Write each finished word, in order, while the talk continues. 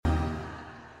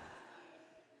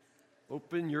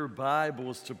Open your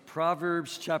Bibles to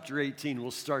Proverbs chapter 18.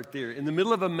 We'll start there. In the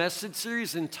middle of a message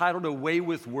series entitled A Way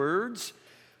with Words,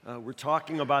 we're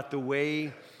talking about the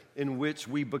way in which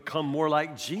we become more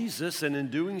like Jesus, and in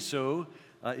doing so,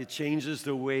 it changes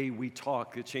the way we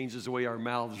talk. It changes the way our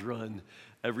mouths run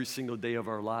every single day of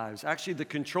our lives. Actually, the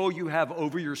control you have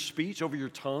over your speech, over your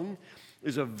tongue,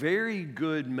 is a very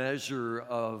good measure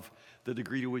of the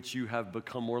degree to which you have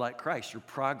become more like Christ, your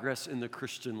progress in the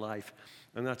Christian life.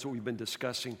 And that's what we've been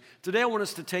discussing. Today I want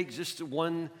us to take just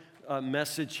one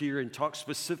message here and talk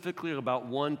specifically about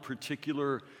one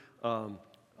particular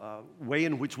way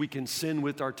in which we can sin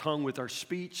with our tongue, with our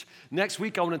speech. Next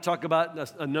week I want to talk about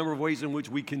a number of ways in which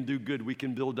we can do good, we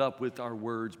can build up with our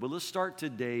words. But let's start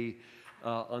today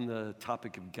on the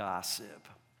topic of gossip.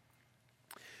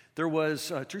 There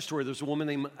was a true story. There's a woman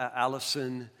named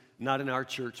Allison, not in our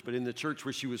church, but in the church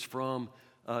where she was from.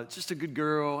 Just a good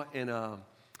girl, and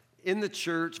in the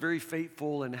church, very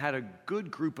faithful, and had a good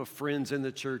group of friends in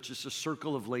the church, just a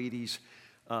circle of ladies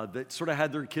that sort of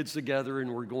had their kids together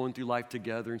and were going through life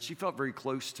together, and she felt very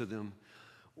close to them,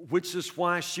 which is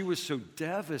why she was so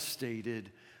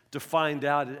devastated to find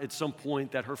out at some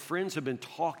point that her friends had been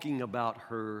talking about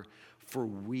her for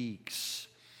weeks.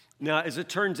 Now, as it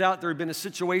turns out, there had been a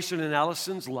situation in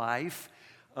Allison's life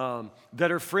that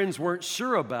her friends weren't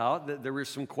sure about, that there were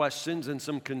some questions and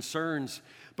some concerns.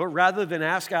 But rather than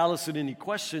ask Allison any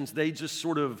questions, they just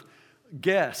sort of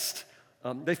guessed.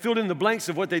 They filled in the blanks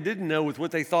of what they didn't know with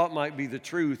what they thought might be the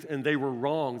truth, and they were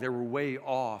wrong. They were way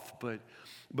off. But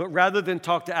rather than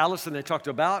talk to Allison, they talked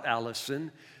about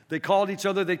Allison. They called each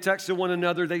other. They texted one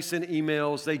another. They sent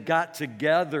emails. They got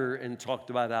together and talked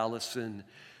about Allison.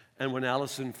 And when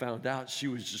Allison found out, she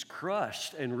was just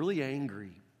crushed and really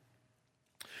angry.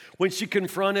 When she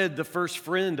confronted the first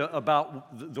friend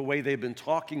about the way they've been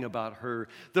talking about her,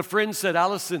 the friend said,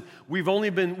 "Allison, we've only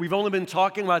been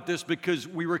talking about this because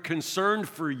we were concerned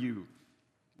for you."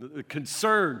 The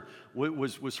concern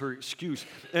was her excuse.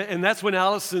 And that's when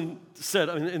Allison said,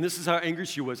 and this is how angry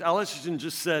she was. Allison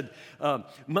just said,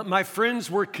 my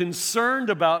friends were concerned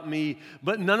about me,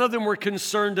 but none of them were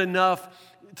concerned enough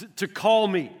to call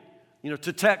me,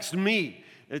 to text me.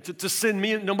 To send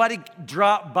me, nobody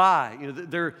dropped by.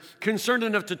 They're concerned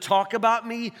enough to talk about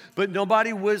me, but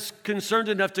nobody was concerned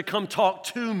enough to come talk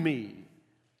to me.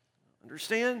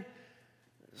 Understand?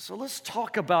 So let's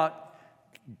talk about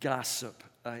gossip.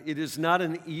 It is not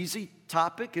an easy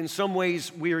topic. In some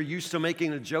ways, we are used to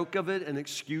making a joke of it and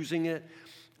excusing it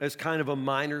as kind of a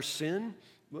minor sin.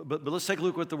 But let's take a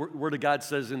look at what the Word of God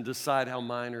says and decide how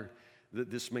minor that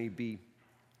this may be.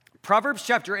 Proverbs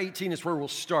chapter 18 is where we'll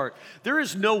start. There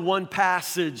is no one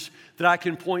passage that I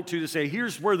can point to say,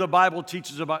 here's where the Bible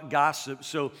teaches about gossip.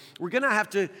 So we're going to have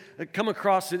to come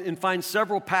across and find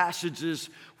several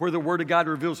passages where the Word of God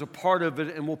reveals a part of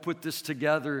it, and we'll put this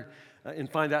together and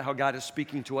find out how God is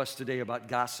speaking to us today about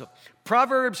gossip.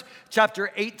 Proverbs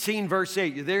chapter 18, verse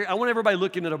 8. There, I want everybody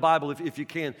looking at a Bible if you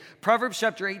can. Proverbs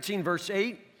chapter 18, verse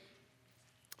 8.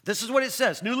 This is what it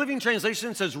says. New Living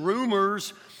Translation says,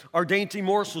 rumors are dainty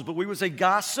morsels, but we would say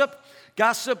gossip.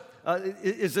 Gossip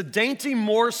is a dainty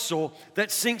morsel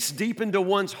that sinks deep into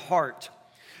one's heart.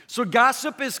 So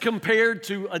gossip is compared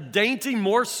to a dainty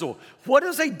morsel. What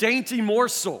is a dainty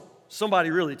morsel?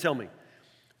 Somebody really tell me.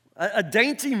 A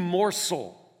dainty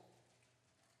morsel.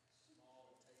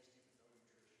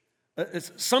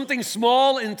 It's something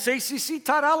small and tasty. See,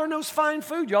 Todd Aller knows fine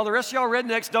food. Y'all, the rest of y'all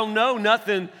rednecks don't know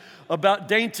nothing about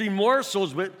dainty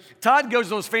morsels, but Todd goes to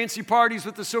those fancy parties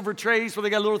with the silver trays where they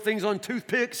got little things on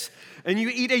toothpicks, and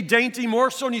you eat a dainty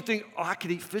morsel and you think, I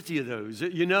could eat 50 of those.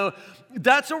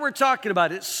 That's what we're talking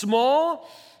about. It's small,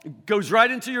 it goes right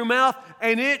into your mouth,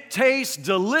 and it tastes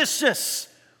delicious.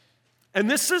 And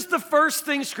this is the first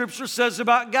thing Scripture says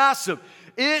about gossip.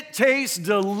 It tastes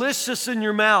delicious in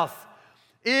your mouth.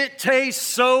 It tastes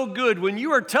so good. When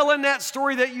you are telling that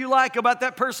story that you like about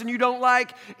that person you don't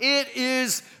like, it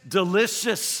is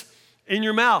delicious in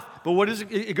your mouth. But what is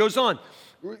it? It goes on.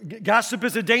 Gossip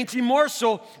is a dainty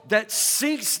morsel that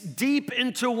sinks deep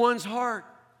into one's heart.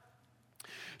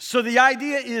 So the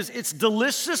idea is it's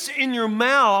delicious in your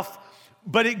mouth,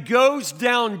 but it goes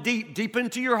down deep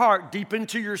into your heart, deep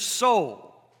into your soul.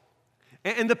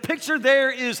 And the picture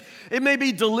there is, it may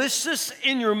be delicious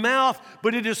in your mouth,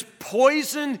 but it is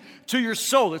poison to your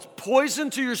soul. It's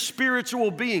poison to your spiritual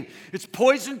being. It's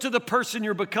poison to the person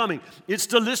you're becoming. It's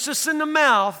delicious in the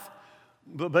mouth,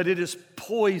 but it is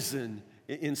poison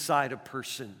inside a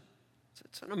person.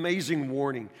 It's an amazing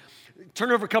warning.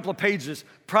 Turn over a couple of pages.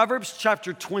 Proverbs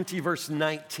chapter 20, verse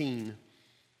 19.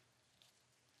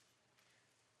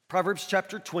 Proverbs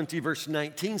chapter 20, verse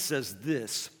 19 says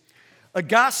this: A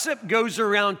gossip goes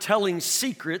around telling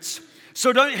secrets,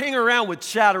 so don't hang around with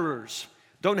chatterers.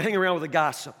 Don't hang around with a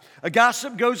gossip. A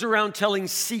gossip goes around telling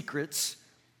secrets,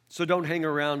 so don't hang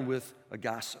around with a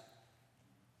gossip.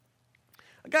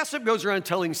 A gossip goes around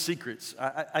telling secrets.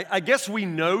 I guess we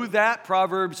know that.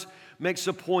 Proverbs makes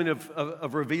a point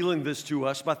of revealing this to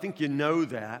us, but I think you know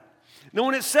that. Now,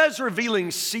 when it says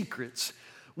revealing secrets,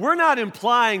 we're not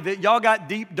implying that y'all got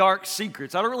deep, dark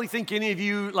secrets. I don't really think any of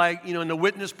you, in the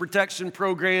witness protection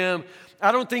program,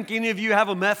 I don't think any of you have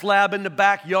a meth lab in the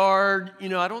backyard.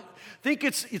 I don't think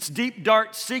it's deep,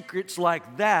 dark secrets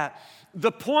like that.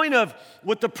 The point of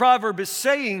what the proverb is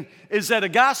saying is that a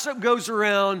gossip goes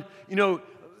around,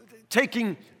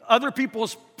 taking other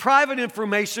people's private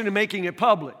information and making it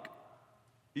public.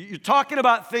 You're talking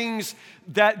about things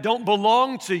that don't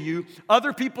belong to you,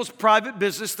 other people's private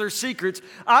business, their secrets.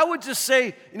 I would just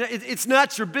say, it's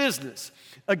not your business.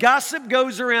 A gossip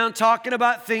goes around talking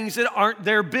about things that aren't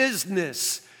their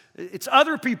business. It's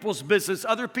other people's business,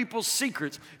 other people's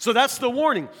secrets. So that's the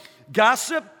warning.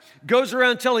 Gossip goes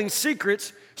around telling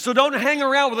secrets, so don't hang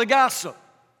around with a gossip.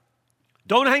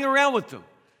 Don't hang around with them.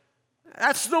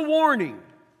 That's the warning.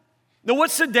 Now,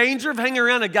 what's the danger of hanging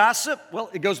around a gossip? Well,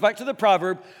 it goes back to the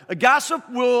proverb. A gossip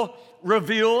will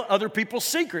reveal other people's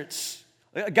secrets.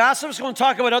 A gossip is going to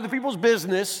talk about other people's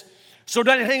business, so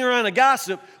don't hang around a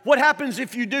gossip. What happens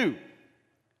if you do?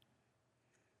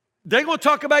 They're going to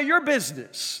talk about your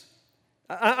business.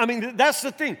 I mean, that's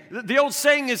the thing. The old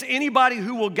saying is anybody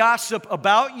who will gossip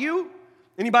about you,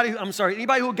 anybody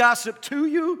who will gossip to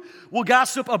you will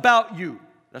gossip about you.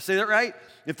 Did I say that right?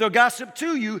 If they'll gossip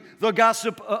to you, they'll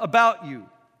gossip about you.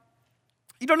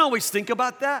 You don't always think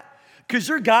about that because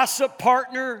your gossip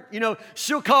partner,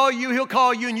 she'll call you, he'll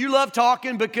call you, and you love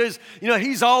talking because,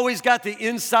 he's always got the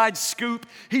inside scoop.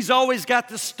 He's always got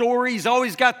the story. He's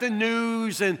always got the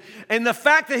news. And the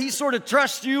fact that he sort of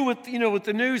trusts you with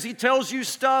the news, he tells you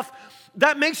stuff,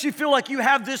 that makes you feel like you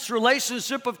have this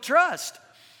relationship of trust.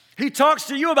 He talks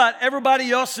to you about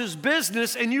everybody else's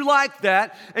business, and you like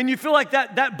that, and you feel like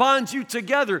that bonds you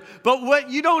together. But what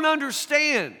you don't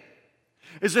understand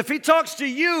is if he talks to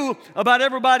you about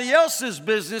everybody else's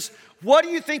business, what do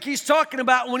you think he's talking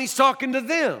about when he's talking to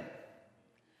them?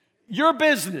 Your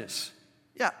business.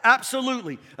 Yeah,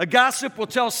 absolutely. A gossip will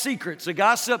tell secrets. A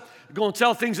gossip is going to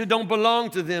tell things that don't belong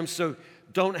to them, so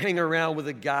don't hang around with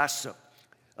a gossip.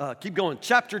 Keep going.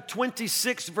 Chapter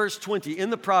 26, verse 20 in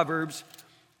the Proverbs.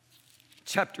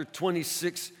 Chapter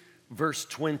 26, verse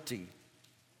 20.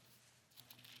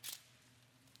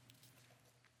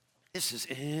 This is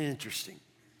interesting.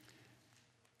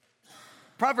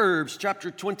 Proverbs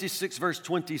chapter 26, verse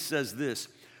 20 says this: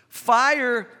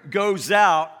 fire goes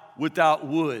out without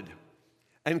wood,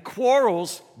 and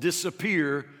quarrels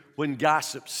disappear when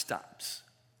gossip stops.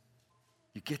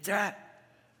 You get that?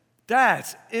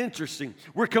 That's interesting.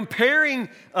 We're comparing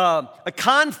a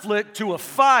conflict to a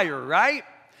fire, right?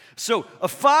 So a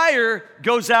fire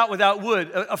goes out without wood.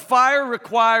 A fire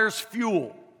requires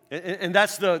fuel. And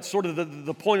that's the sort of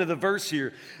the point of the verse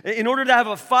here. In order to have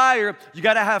a fire, you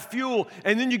got to have fuel,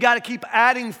 and then you got to keep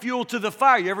adding fuel to the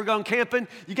fire. You ever gone camping?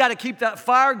 You got to keep that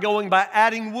fire going by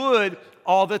adding wood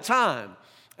all the time.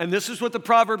 And this is what the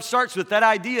proverb starts with, that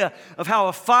idea of how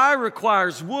a fire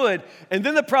requires wood. And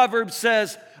then the proverb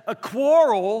says a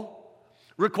quarrel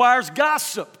requires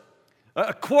gossip.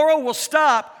 A quarrel will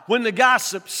stop when the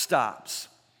gossip stops.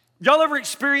 Y'all ever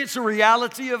experience the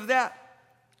reality of that?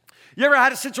 You ever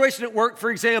had a situation at work, for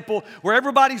example, where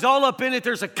everybody's all up in it,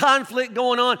 there's a conflict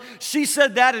going on, she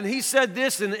said that and he said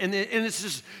this, and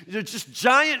it's just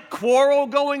giant quarrel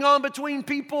going on between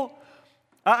people?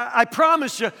 I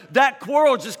promise you, that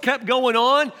quarrel just kept going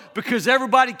on because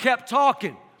everybody kept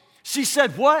talking. She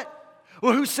said what?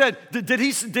 Well, who said, did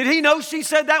he know she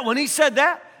said that when he said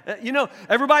that?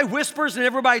 Everybody whispers and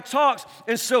everybody talks.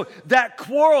 And so that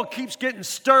quarrel keeps getting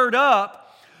stirred up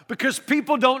because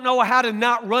people don't know how to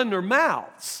not run their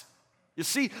mouths. You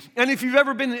see, and if you've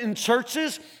ever been in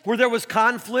churches where there was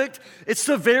conflict, it's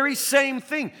the very same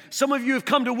thing. Some of you have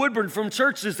come to Woodburn from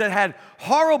churches that had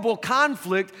horrible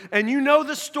conflict, and you know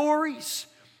the stories.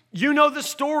 You know the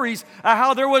stories of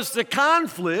how there was the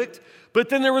conflict, but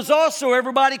then there was also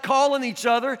everybody calling each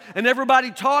other and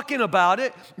everybody talking about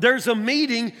it. There's a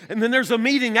meeting, and then there's a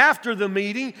meeting after the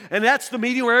meeting, and that's the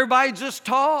meeting where everybody just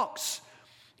talks.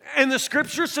 And the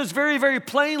scripture says very, very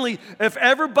plainly, if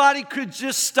everybody could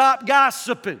just stop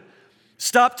gossiping,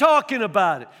 stop talking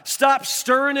about it, stop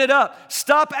stirring it up,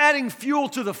 stop adding fuel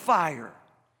to the fire.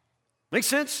 Make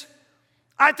sense?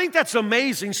 I think that's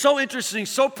amazing, so interesting,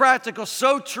 so practical,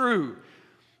 so true.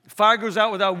 Fire goes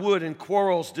out without wood and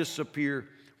quarrels disappear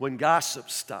when gossip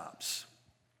stops.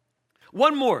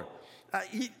 One more.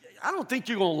 I don't think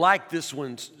you're going to like this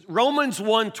one. Romans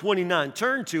 1:29.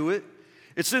 Turn to it.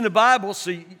 It's in the Bible,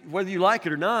 so whether you like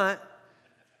it or not.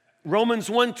 Romans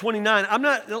 1:29. I'm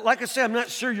not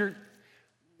sure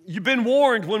you've been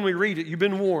warned when we read it. You've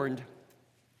been warned.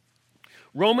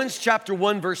 Romans chapter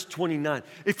 1, verse 29.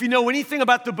 If you know anything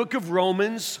about the book of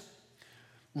Romans,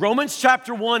 Romans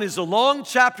chapter 1 is a long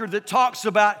chapter that talks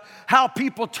about how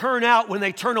people turn out when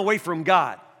they turn away from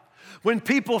God. When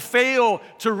people fail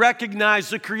to recognize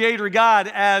the Creator God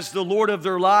as the Lord of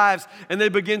their lives and they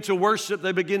begin to worship,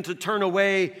 they begin to turn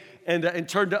away and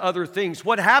turn to other things.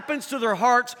 What happens to their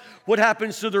hearts, what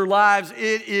happens to their lives,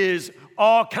 it is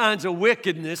all kinds of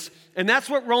wickedness. And that's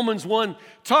what Romans 1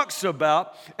 talks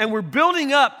about. And we're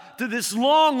building up to this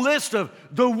long list of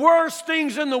the worst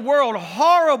things in the world,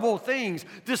 horrible things,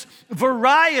 this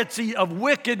variety of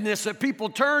wickedness that people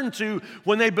turn to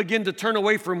when they begin to turn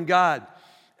away from God.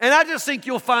 And I just think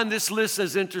you'll find this list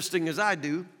as interesting as I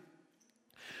do.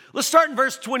 Let's start in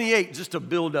verse 28 just to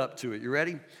build up to it. You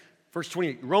ready? Verse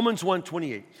 28, Romans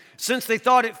 1:28. Since they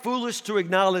thought it foolish to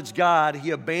acknowledge God,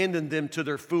 he abandoned them to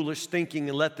their foolish thinking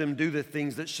and let them do the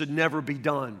things that should never be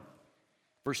done.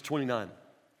 Verse 29.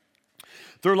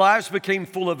 Their lives became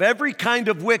full of every kind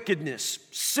of wickedness,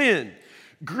 sin,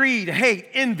 greed, hate,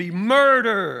 envy,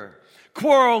 murder,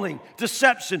 quarreling,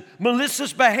 deception,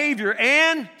 malicious behavior,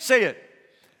 and, say it,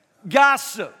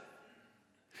 gossip.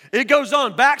 It goes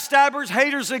on, backstabbers,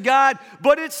 haters of God,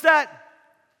 but it's that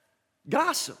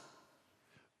gossip.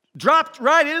 Dropped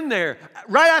right in there,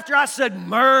 right after I said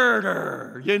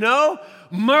murder,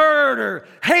 murder,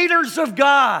 haters of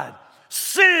God,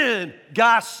 sin,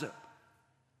 gossip.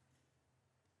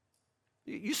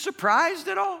 You surprised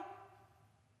at all?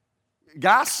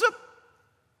 Gossip?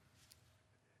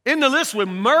 In the list with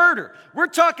murder. We're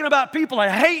talking about people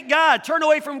that hate God, turn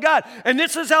away from God, and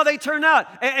this is how they turn out.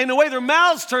 And the way their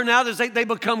mouths turn out is they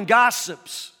become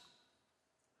gossips.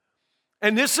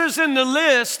 And this is in the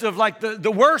list of like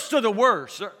the worst of the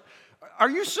worst. Are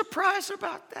you surprised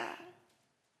about that?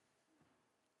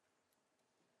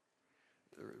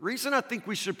 The reason I think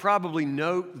we should probably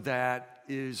note that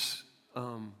is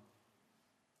I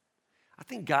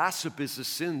think gossip is a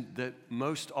sin that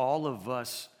most all of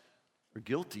us are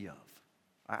guilty of.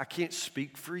 I can't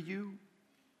speak for you.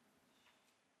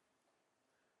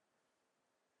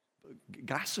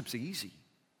 Gossip's easy.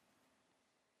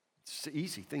 It's an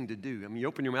easy thing to do. I mean, you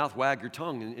open your mouth, wag your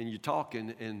tongue, and you talk,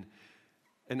 and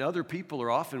other people are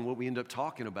often what we end up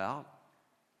talking about.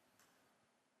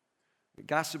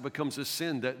 Gossip becomes a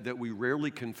sin that we rarely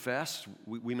confess.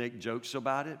 We make jokes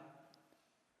about it.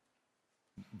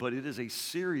 But it is a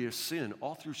serious sin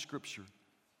all through Scripture.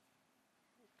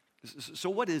 So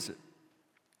what is it?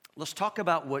 Let's talk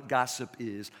about what gossip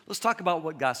is. Let's talk about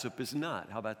what gossip is not.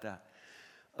 How about that?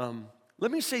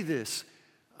 Let me say this.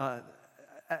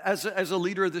 As a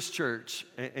leader of this church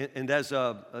and as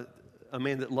a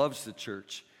man that loves the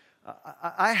church,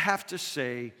 I have to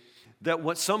say that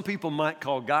what some people might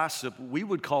call gossip, we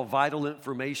would call vital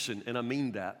information, and I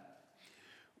mean that.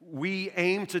 We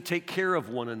aim to take care of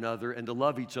one another and to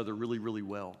love each other really, really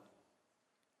well.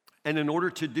 And in order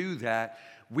to do that,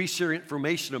 we share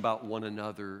information about one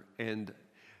another, and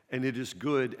it is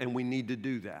good, and we need to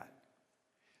do that.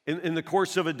 In the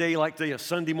course of a day like today, a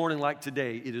Sunday morning like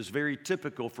today, it is very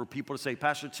typical for people to say,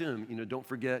 Pastor Tim, don't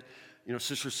forget,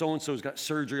 Sister so-and-so's got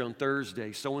surgery on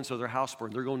Thursday, so-and-so, their house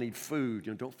burned, they're going to need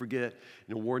food. Don't forget,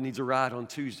 Ward needs a ride on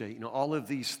Tuesday. All of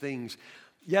these things.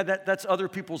 Yeah, that's other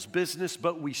people's business,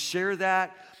 but we share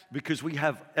that because we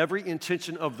have every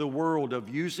intention of the world of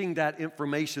using that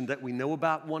information that we know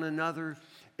about one another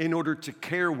in order to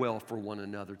care well for one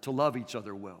another, to love each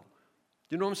other well.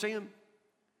 You know what I'm saying?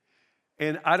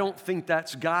 And I don't think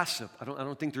that's gossip. I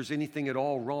don't think there's anything at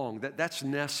all wrong. That's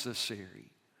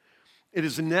necessary. It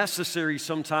is necessary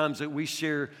sometimes that we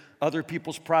share other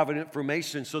people's private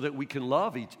information so that we can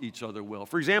love each other well.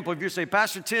 For example, if you say,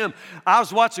 Pastor Tim, I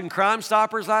was watching Crime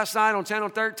Stoppers last night on Channel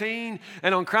 13,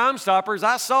 and on Crime Stoppers,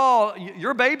 I saw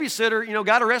your babysitter,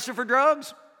 got arrested for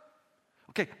drugs.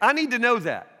 Okay, I need to know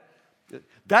that.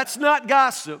 That's not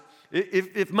gossip.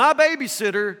 If my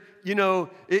babysitter,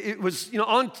 it was,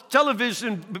 on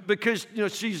television because,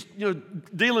 she's,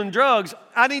 dealing drugs,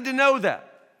 I need to know that.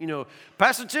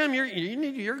 Pastor Tim,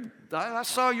 I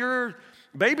saw your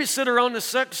babysitter on the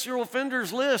sexual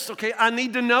offenders list. Okay, I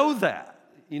need to know that.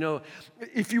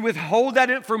 If you withhold that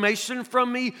information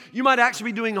from me, you might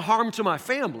actually be doing harm to my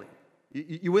family.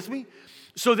 You with me?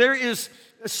 So there is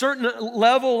a certain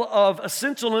level of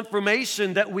essential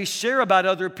information that we share about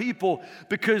other people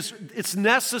because it's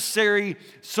necessary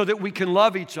so that we can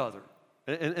love each other.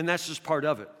 And that's just part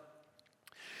of it.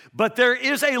 But there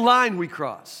is a line we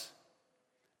cross.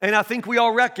 And I think we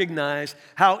all recognize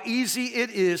how easy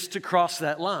it is to cross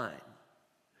that line.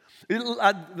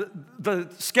 The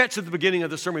sketch at the beginning of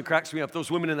the sermon cracks me up,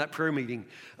 those women in that prayer meeting.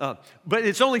 But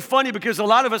it's only funny because a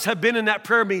lot of us have been in that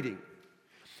prayer meeting.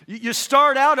 You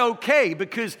start out okay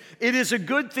because it is a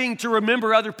good thing to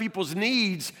remember other people's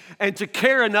needs and to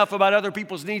care enough about other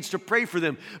people's needs to pray for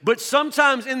them. But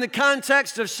sometimes in the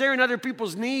context of sharing other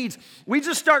people's needs, we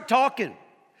just start talking.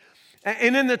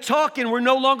 And in the talking, we're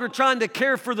no longer trying to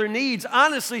care for their needs.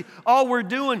 Honestly, all we're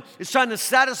doing is trying to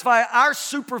satisfy our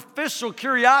superficial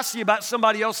curiosity about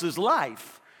somebody else's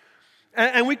life.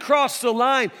 And we cross the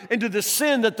line into the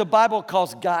sin that the Bible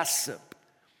calls gossip.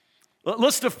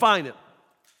 Let's define it.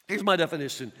 Here's my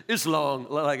definition. It's long,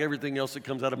 like everything else that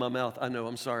comes out of my mouth. I know,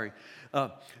 I'm sorry.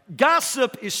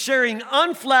 Gossip is sharing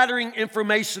unflattering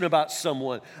information about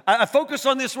someone. I focus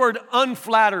on this word,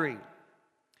 unflattering.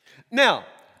 Now,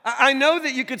 I know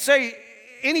that you could say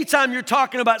anytime you're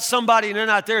talking about somebody and they're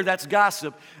not there, that's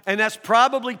gossip. And that's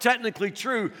probably technically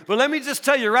true. But let me just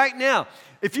tell you right now,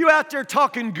 if you're out there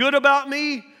talking good about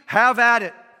me, have at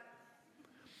it.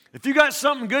 If you got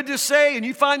something good to say and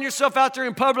you find yourself out there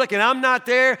in public and I'm not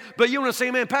there, but you want to say,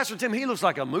 man, Pastor Tim, he looks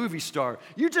like a movie star.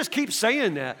 You just keep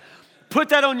saying that. Put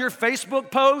that on your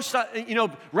Facebook post.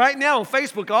 Right now on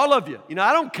Facebook, all of you.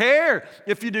 I don't care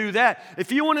if you do that.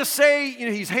 If you want to say,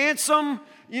 he's handsome,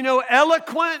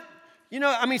 eloquent,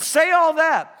 say all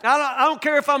that. I don't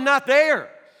care if I'm not there.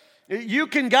 You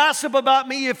can gossip about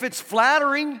me if it's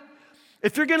flattering.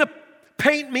 If you're going to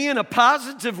paint me in a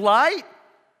positive light,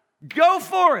 go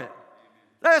for it.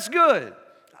 That's good.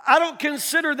 I don't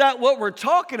consider that what we're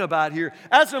talking about here.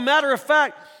 As a matter of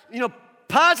fact,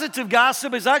 positive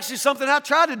gossip is actually something I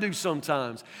try to do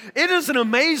sometimes. It is an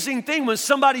amazing thing when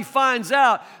somebody finds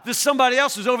out that somebody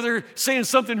else is over there saying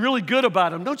something really good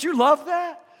about them. Don't you love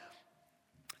that?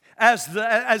 As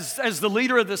the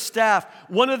leader of the staff,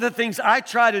 one of the things I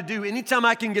try to do, anytime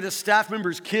I can get a staff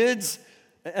member's kids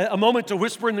a moment to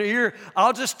whisper in their ear,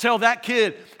 I'll just tell that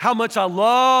kid how much I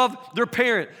love their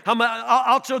parent.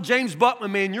 I'll tell James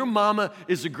Buckman, man, your mama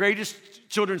is the greatest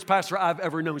children's pastor I've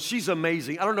ever known. She's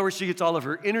amazing. I don't know where she gets all of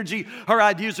her energy. Her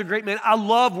ideas are great, man. I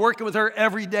love working with her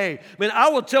every day. Man, I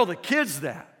will tell the kids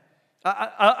that.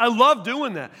 I love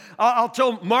doing that. I'll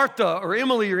tell Martha or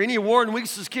Emily or any of Warren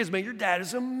Weeks' kids, man, your dad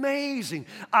is amazing.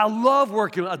 I love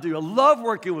working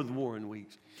with Warren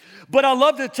Weeks. But I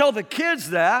love to tell the kids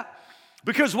that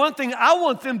because one thing I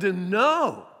want them to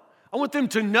know, I want them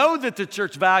to know that the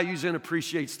church values and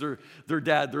appreciates their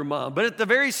dad, their mom. But at the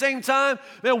very same time,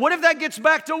 man, what if that gets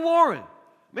back to Warren?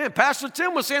 Man, Pastor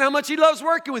Tim was saying how much he loves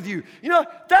working with you.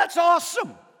 That's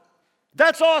awesome.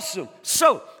 That's awesome.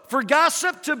 So, for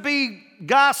gossip to be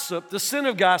gossip, the sin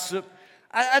of gossip,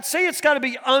 I'd say it's got to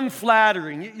be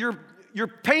unflattering. You're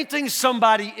painting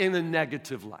somebody in a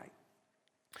negative light.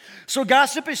 So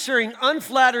gossip is sharing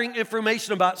unflattering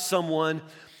information about someone,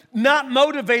 not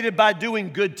motivated by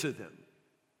doing good to them.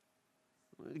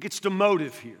 It gets to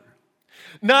motive here.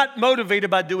 Not motivated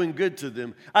by doing good to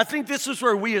them. I think this is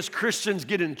where we as Christians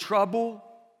get in trouble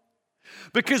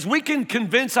because we can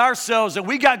convince ourselves that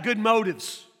we got good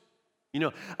motives.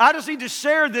 I just need to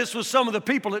share this with some of the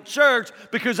people at church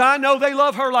because I know they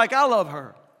love her like I love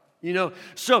her.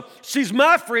 So she's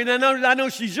my friend. I know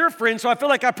she's your friend, so I feel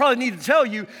like I probably need to tell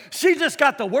you, she just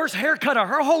got the worst haircut of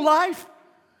her whole life.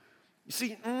 You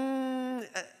see,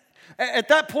 at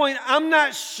that point, I'm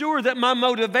not sure that my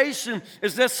motivation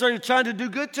is necessarily trying to do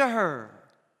good to her.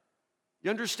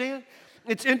 You understand?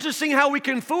 It's interesting how we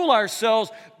can fool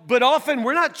ourselves, but often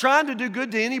we're not trying to do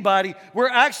good to anybody. We're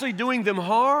actually doing them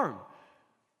harm.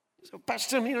 So,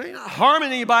 Pastor Tim, you're not harming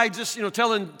anybody just,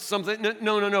 telling something.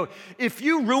 No. If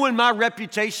you ruin my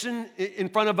reputation in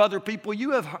front of other people,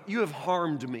 you have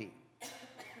harmed me,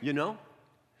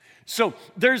 So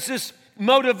there's this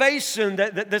motivation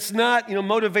that's not,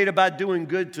 motivated by doing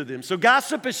good to them. So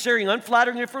gossip is sharing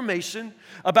unflattering information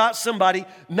about somebody,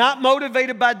 not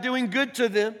motivated by doing good to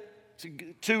them.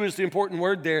 To is the important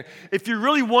word there. If you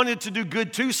really wanted to do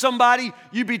good to somebody,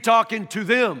 you'd be talking to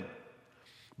them.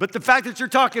 But the fact that you're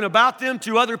talking about them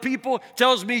to other people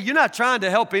tells me you're not trying to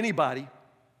help anybody.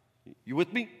 You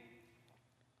with me?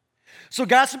 So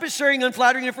gossip is sharing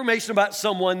unflattering information about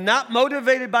someone, not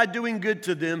motivated by doing good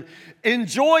to them,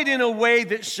 enjoyed in a way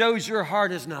that shows your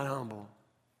heart is not humble.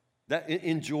 That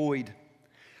enjoyed.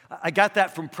 I got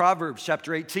that from Proverbs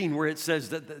chapter 18 where it says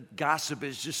that the gossip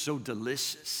is just so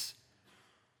delicious.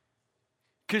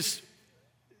 Because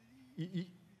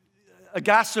a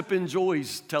gossip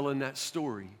enjoys telling that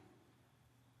story.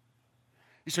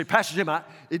 You say, Pastor Jim,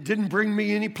 it didn't bring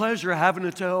me any pleasure having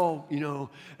to tell,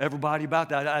 everybody about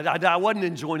that. I wasn't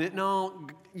enjoying it. No,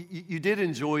 you did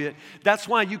enjoy it. That's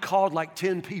why you called like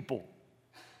 10 people.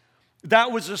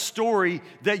 That was a story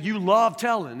that you love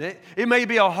telling. It may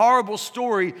be a horrible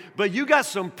story, but you got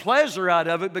some pleasure out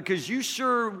of it because you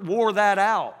sure wore that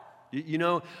out.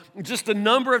 Just the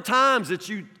number of times that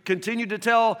you continued to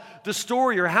tell the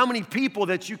story, or how many people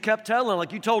that you kept telling.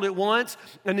 Like you told it once,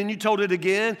 and then you told it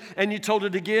again, and you told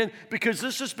it again. Because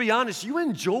let's just be honest, you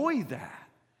enjoy that.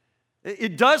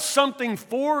 It does something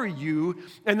for you,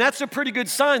 and that's a pretty good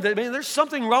sign that, man, there's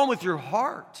something wrong with your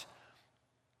heart.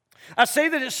 I say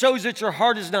that it shows that your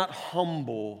heart is not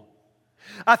humble.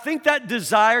 I think that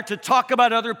desire to talk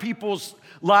about other people's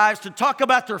lives, to talk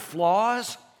about their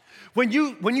flaws, when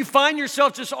you find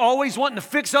yourself just always wanting to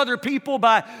fix other people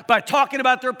by talking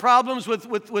about their problems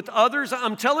with others,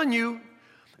 I'm telling you,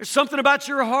 there's something about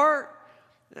your heart.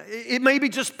 It may be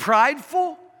just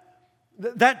prideful.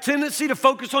 That tendency to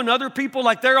focus on other people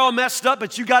like they're all messed up,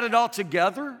 but you got it all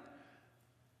together.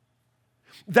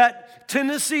 That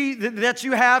tendency that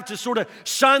you have to sort of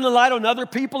shine the light on other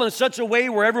people in such a way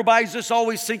where everybody's just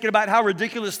always thinking about how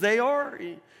ridiculous they are.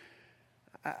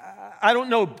 I don't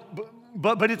know,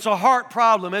 but it's a heart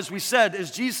problem. As we said,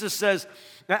 as Jesus says,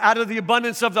 out of the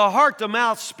abundance of the heart, the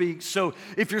mouth speaks. So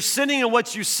if you're sinning in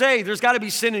what you say, there's got to be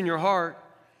sin in your heart.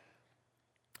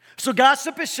 So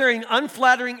gossip is sharing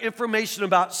unflattering information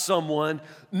about someone,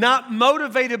 not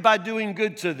motivated by doing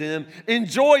good to them,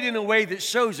 enjoyed in a way that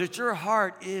shows that your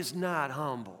heart is not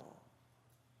humble.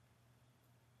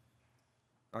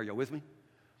 Are y'all with me?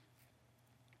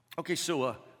 Okay,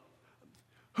 so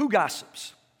who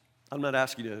gossips? I'm not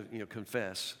asking you to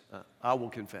confess. I will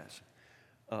confess.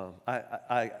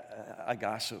 I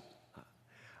gossip.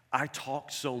 I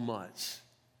talk so much.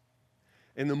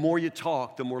 And the more you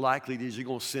talk, the more likely it is you're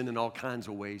going to sin in all kinds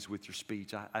of ways with your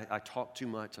speech. I talk too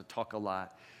much. I talk a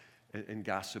lot. And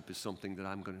gossip is something that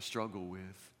I'm going to struggle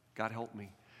with. God help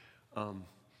me.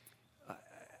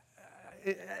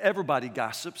 Everybody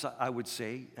gossips, I would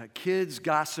say. Kids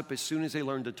gossip as soon as they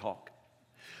learn to talk.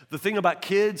 The thing about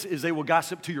kids is they will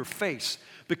gossip to your face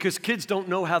because kids don't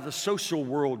know how the social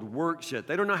world works yet.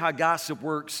 They don't know how gossip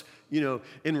works,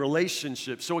 in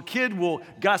relationships. So a kid will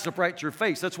gossip right to your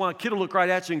face. That's why a kid will look right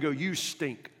at you and go, "You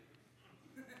stink."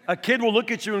 A kid will look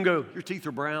at you and go, "Your teeth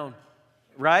are brown,"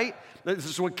 right? This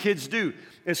is what kids do.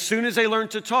 As soon as they learn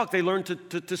to talk, they learn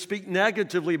to speak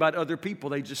negatively about other people.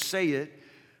 They just say it.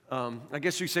 I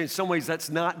guess you say in some ways that's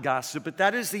not gossip, but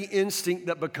that is the instinct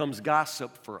that becomes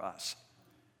gossip for us.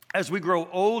 As we grow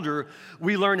older,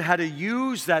 we learn how to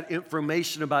use that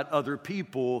information about other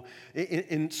people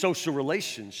in social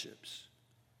relationships.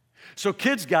 So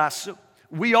kids gossip.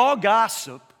 We all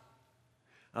gossip.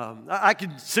 I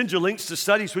can send you links to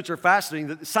studies which are fascinating.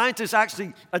 That scientists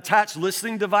actually attach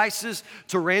listening devices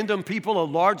to random people, a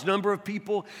large number of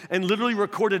people, and literally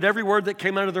recorded every word that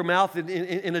came out of their mouth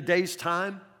in a day's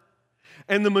time.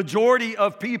 And the majority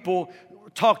of people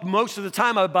talked most of the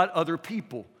time about other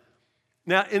people.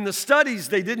 Now, in the studies,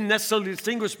 they didn't necessarily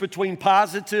distinguish between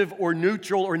positive or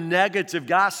neutral or negative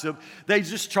gossip. They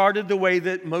just charted the way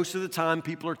that most of the time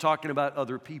people are talking about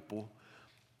other people.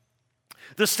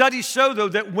 The studies show, though,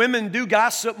 that women do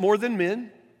gossip more than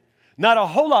men, not a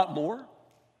whole lot more,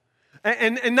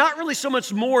 and not really so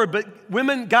much more, but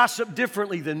women gossip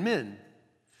differently than men.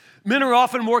 Men are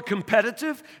often more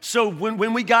competitive, so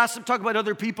when we gossip, talk about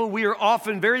other people, we are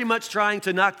often very much trying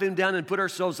to knock them down and put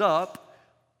ourselves up.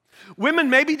 Women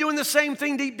may be doing the same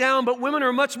thing deep down, but women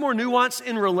are much more nuanced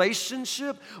in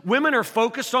relationship. Women are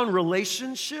focused on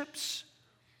relationships.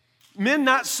 Men,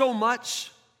 not so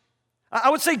much. I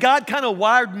would say God kind of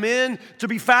wired men to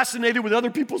be fascinated with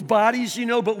other people's bodies,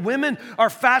 but women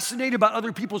are fascinated by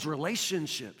other people's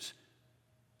relationships,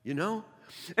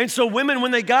 And so women, when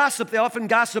they gossip, they often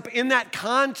gossip in that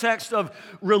context of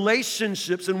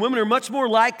relationships, and women are much more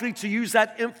likely to use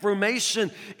that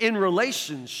information in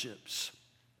relationships.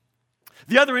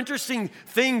 The other interesting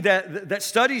thing that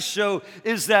studies show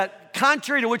is that,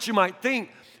 contrary to what you might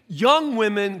think, young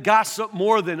women gossip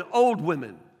more than old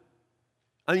women.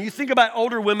 I mean, you think about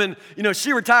older women,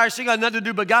 she retires, she got nothing to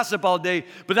do but gossip all day,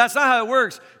 but that's not how it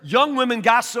works. Young women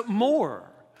gossip more,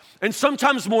 and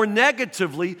sometimes more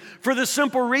negatively, for the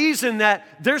simple reason that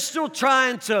they're still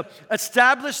trying to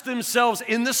establish themselves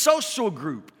in the social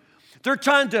group. They're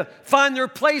trying to find their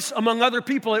place among other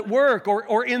people at work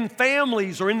or in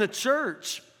families or in the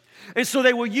church. And so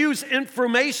they will use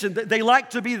information. They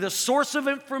like to be the source of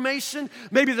information,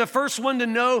 maybe the first one to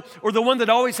know or the one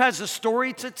that always has a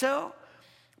story to tell.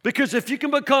 Because if you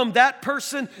can become that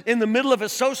person in the middle of a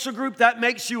social group, that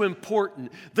makes you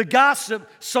important. The gossip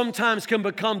sometimes can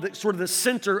become sort of the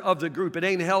center of the group. It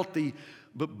ain't healthy,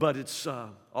 but it's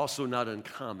also not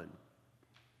uncommon.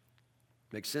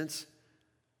 Make sense?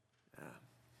 Yeah.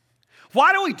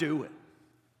 Why do we do it?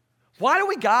 Why do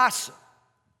we gossip?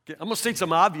 Okay, I'm going to say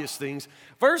some obvious things.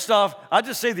 First off, I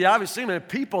just say the obvious thing, man,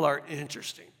 people are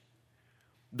interesting.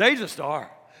 They just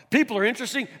are. People are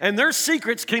interesting, and their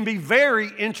secrets can be very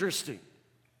interesting.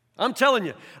 I'm telling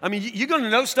you. I mean, you're going to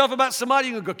know stuff about somebody.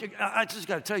 You're going to go, I just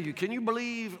got to tell you, can you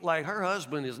believe, like, her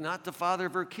husband is not the father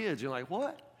of her kids? You're like,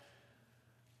 what?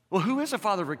 Well, who is the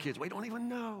father of her kids? We don't even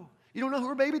know. You don't know who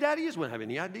her baby daddy is? We don't have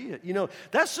any idea. You know,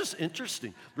 that's just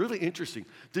interesting, really interesting.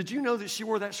 Did you know that she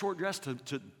wore that short dress to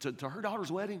her daughter's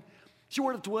wedding? She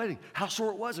wore it at the wedding. How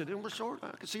short was it? It was short. I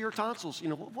could see her tonsils. You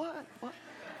know, what?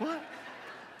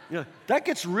 Yeah, that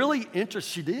gets really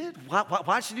interesting. She did?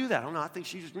 Why'd she do that? I don't know. I think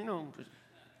she just, I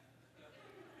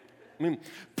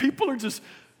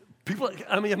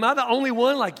mean, am I the only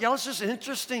one? Like, y'all, it's just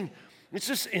interesting. It's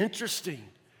just interesting.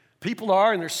 People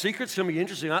are, and their secrets can be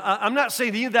interesting. I'm not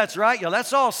saying any of that's right, y'all.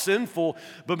 That's all sinful.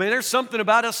 But, man, there's something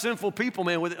about us sinful people,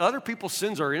 man. With other people's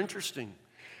sins are interesting.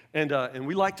 And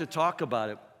we like to talk about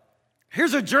it.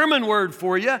 Here's a German word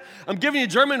for you. I'm giving you a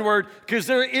German word because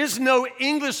there is no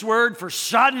English word for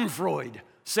Schadenfreude.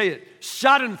 Say it,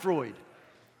 Schadenfreude.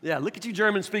 Yeah, look at you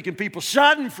German-speaking people.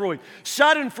 Schadenfreude.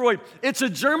 Schadenfreude. It's a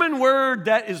German word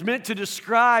that is meant to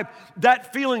describe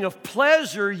that feeling of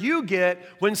pleasure you get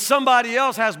when somebody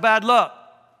else has bad luck.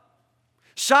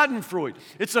 Schadenfreude.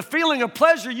 It's a feeling of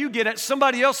pleasure you get at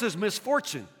somebody else's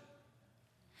misfortune.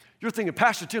 You're thinking,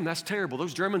 Pastor Tim, that's terrible.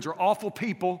 Those Germans are awful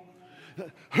people.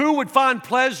 Who would find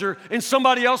pleasure in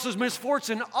somebody else's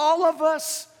misfortune? All of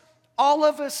us. All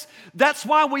of us. That's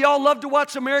why we all love to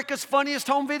watch America's Funniest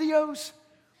Home Videos.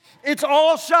 It's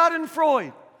all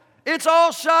Schadenfreude. It's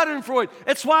all Schadenfreude.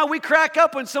 It's why we crack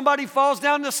up when somebody falls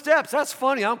down the steps. That's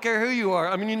funny. I don't care who you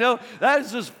are. I mean, that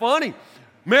is just funny.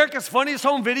 America's Funniest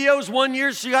Home Videos, one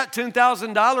year she got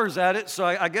 $10,000 at it, so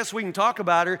I guess we can talk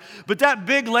about her. But that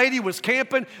big lady was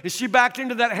camping, and she backed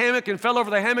into that hammock and fell over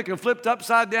the hammock and flipped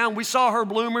upside down. We saw her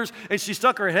bloomers, and she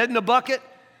stuck her head in a bucket.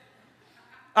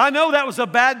 I know that was a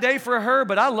bad day for her,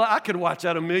 but I could watch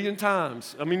that 1,000,000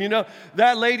 times. I mean,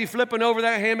 that lady flipping over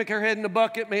that hammock, her head in the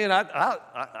bucket, man,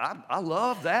 I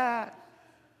love that.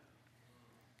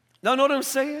 Now, know what I'm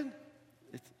saying?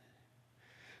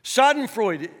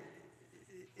 Schadenfreude.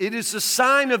 It is a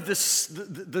sign of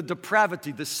the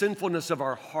depravity, the sinfulness of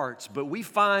our hearts, but we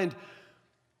find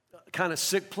kind of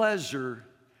sick pleasure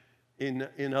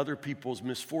in other people's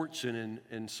misfortune,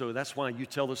 and so that's why you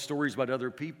tell the stories about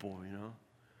other people,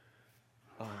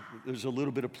 There's a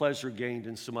little bit of pleasure gained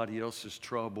in somebody else's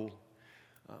trouble.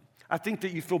 I think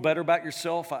that you feel better about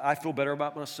yourself. I feel better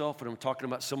about myself when I'm talking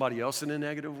about somebody else in a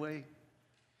negative way.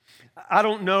 I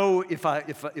don't know if I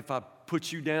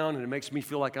put you down and it makes me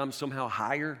feel like I'm somehow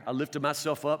higher. I lifted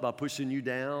myself up by pushing you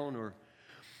down, or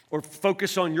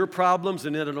focus on your problems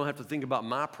and then I don't have to think about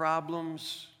my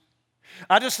problems.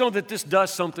 I just know that this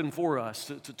does something for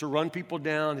us, to run people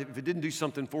down. If it didn't do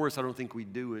something for us, I don't think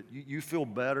we'd do it. You feel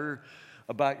better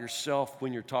about yourself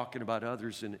when you're talking about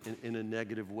others in a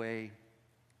negative way.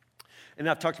 And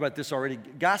I've talked about this already.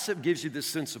 Gossip gives you this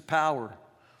sense of power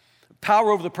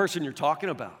over the person you're talking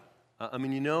about. I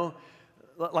mean,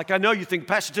 like I know you think,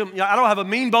 Pastor Tim, I don't have a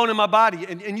mean bone in my body,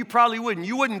 and you probably wouldn't.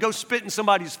 You wouldn't go spit in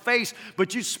somebody's face,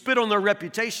 but you spit on their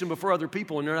reputation before other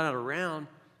people when they're not around.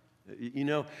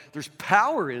 There's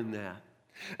power in that.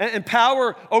 And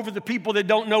power over the people that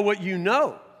don't know what you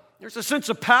know. There's a sense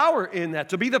of power in that.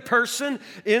 To be the person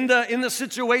in the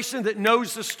situation that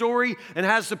knows the story and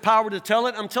has the power to tell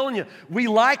it. I'm telling you, we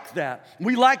like that.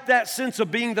 We like that sense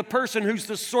of being the person who's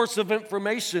the source of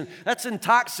information. That's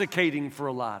intoxicating for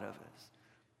a lot of us.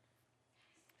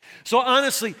 So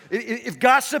honestly, if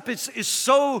gossip is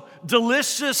so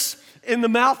delicious in the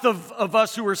mouth of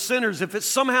us who are sinners, if it's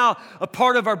somehow a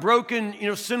part of our broken,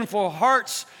 sinful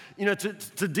hearts,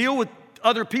 to deal with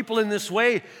other people in this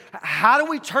way, how do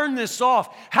we turn this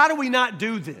off? How do we not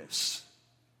do this?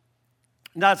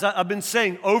 Now, as I've been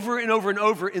saying over and over and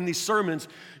over in these sermons,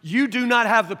 you do not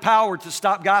have the power to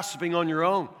stop gossiping on your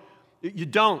own. You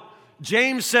don't.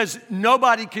 James says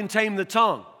nobody can tame the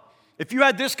tongue. If you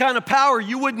had this kind of power,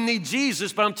 you wouldn't need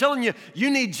Jesus, but I'm telling you, you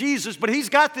need Jesus, but he's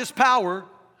got this power,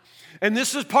 and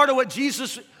this is part of what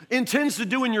Jesus intends to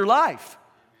do in your life.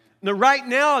 Now, right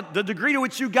now, the degree to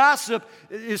which you gossip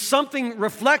is something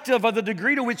reflective of the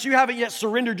degree to which you haven't yet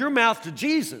surrendered your mouth to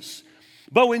Jesus.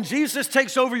 But when Jesus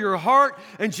takes over your heart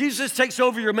and Jesus takes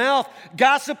over your mouth,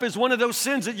 gossip is one of those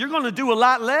sins that you're going to do a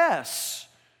lot less.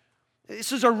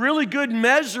 This is a really good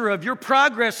measure of your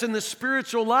progress in the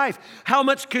spiritual life, how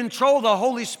much control the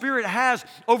Holy Spirit has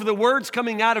over the words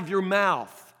coming out of your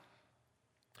mouth.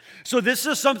 So this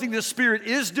is something the Spirit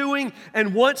is doing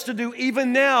and wants to do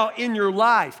even now in your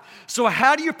life. So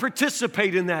how do you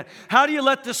participate in that? How do you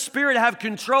let the Spirit have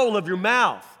control of your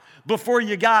mouth before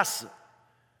you gossip?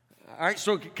 All right,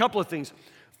 so a couple of things.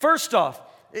 First off,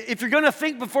 if you're going to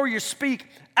think before you speak,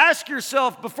 ask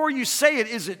yourself before you say it,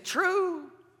 is it true?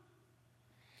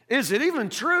 Is it even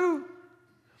true?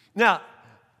 Now,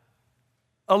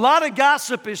 a lot of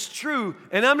gossip is true,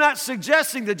 and I'm not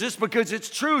suggesting that just because it's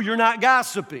true, you're not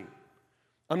gossiping.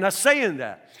 I'm not saying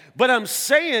that. But I'm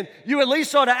saying you at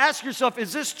least ought to ask yourself,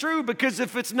 is this true? Because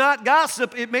if it's not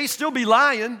gossip, it may still be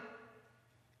lying,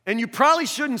 and you probably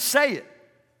shouldn't say it.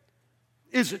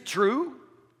 Is it true?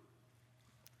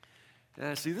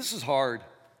 See, this is hard.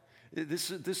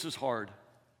 This is hard.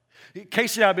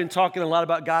 Casey and I have been talking a lot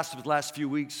about gossip the last few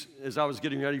weeks as I was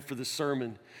getting ready for this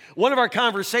sermon. One of our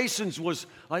conversations was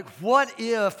like, what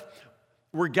if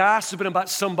we're gossiping about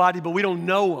somebody but we don't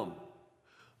know them?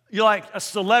 You're like a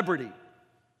celebrity.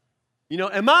 You know,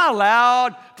 am I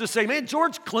allowed to say, man,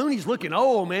 George Clooney's looking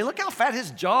old, man. Look how fat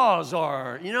his jaws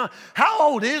are. You know,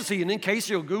 how old is he? And then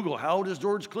Casey will Google, how old is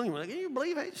George Clooney? Like, can you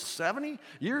believe he's 70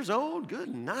 years old?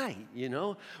 Good night, you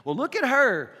know. Well, look at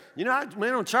her. You know,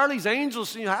 man, on Charlie's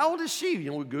Angels, you know, how old is she?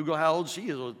 You know, we Google how old she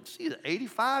is. Well, she's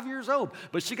 85 years old,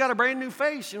 but she got a brand new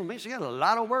face. You know, man, she got a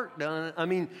lot of work done. I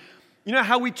mean, you know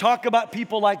how we talk about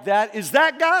people like that? Is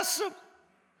that gossip?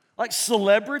 Like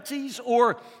celebrities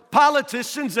or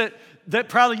politicians that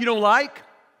probably you don't like?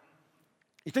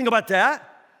 You think about that?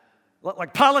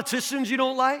 Like politicians you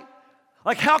don't like?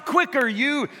 Like how quick are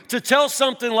you to tell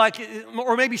something like,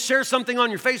 or maybe share something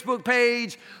on your Facebook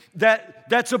page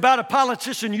that's about a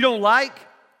politician you don't like?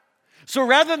 So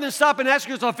rather than stop and ask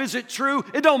yourself, is it true?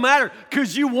 It don't matter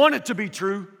because you want it to be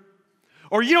true.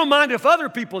 Or you don't mind if other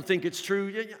people think it's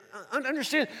true.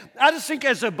 Understand, I just think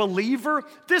as a believer,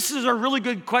 this is a really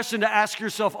good question to ask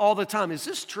yourself all the time. Is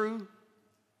this true?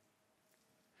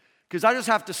 Because I just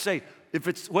have to say,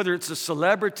 whether it's a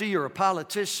celebrity or a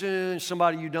politician,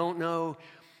 somebody you don't know,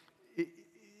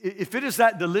 if it is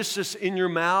that delicious in your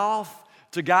mouth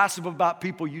to gossip about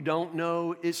people you don't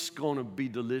know, it's going to be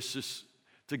delicious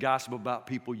to gossip about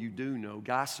people you do know.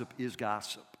 Gossip is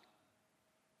gossip.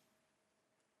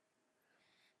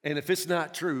 And if it's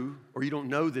not true, or you don't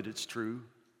know that it's true,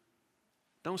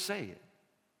 don't say it.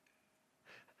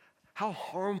 How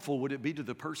harmful would it be to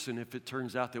the person if it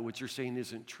turns out that what you're saying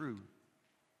isn't true?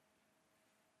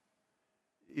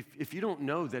 If you don't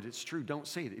know that it's true, don't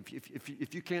say it.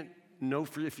 If you can't know,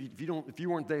 if you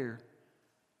weren't there,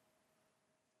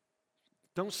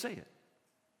 don't say it.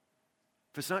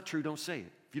 If it's not true, don't say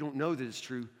it. If you don't know that it's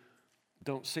true,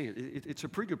 don't say it. It's a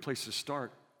pretty good place to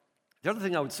start. The other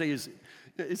thing I would say is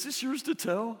this yours to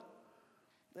tell?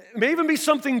 It may even be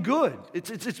something good.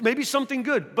 It's maybe something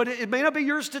good, but it may not be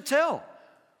yours to tell.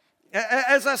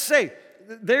 As I say,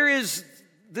 there is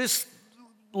this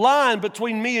line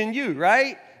between me and you,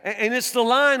 right? And it's the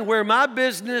line where my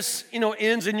business,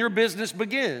 ends and your business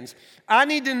begins. I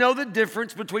need to know the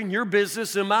difference between your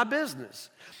business and my business.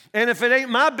 And if it ain't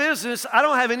my business, I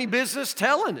don't have any business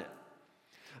telling it.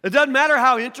 It doesn't matter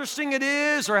how interesting it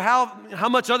is or how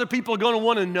much other people are going to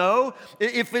want to know.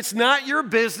 If it's not your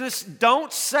business,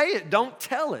 don't say it. Don't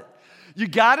tell it. You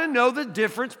got to know the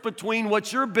difference between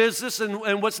what's your business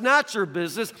and what's not your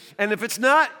business. And if it's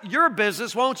not your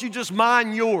business, why don't you just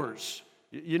mind yours?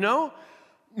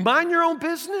 Mind your own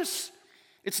business.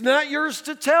 It's not yours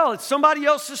to tell. It's somebody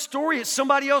else's story. It's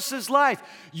somebody else's life.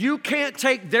 You can't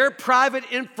take their private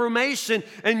information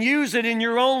and use it in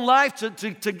your own life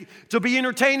to be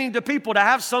entertaining to people, to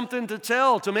have something to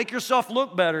tell, to make yourself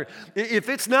look better. If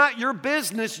it's not your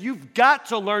business, you've got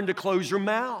to learn to close your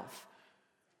mouth.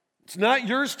 It's not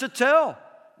yours to tell.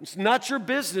 It's not your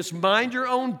business. Mind your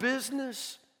own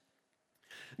business.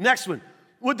 Next one.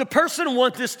 Would the person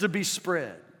want this to be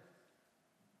spread?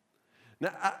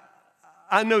 Now,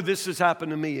 I know this has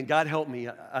happened to me, and God help me.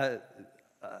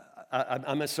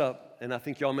 I mess up, and I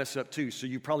think y'all mess up too, so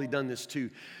you've probably done this too.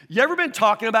 You ever been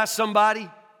talking about somebody,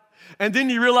 and then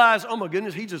you realize, oh my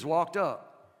goodness, he just walked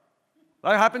up?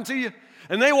 That happened to you?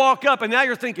 And they walk up, and now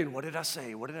you're thinking, what did I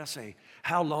say? What did I say?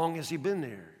 How long has he been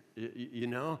there?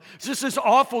 It's just this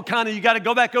awful kind of, you got to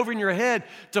go back over in your head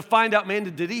to find out, man,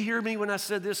 did he hear me when I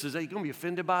said this? Is he going to be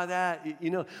offended by that?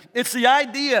 It's the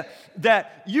idea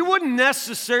that you wouldn't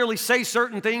necessarily say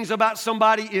certain things about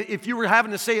somebody if you were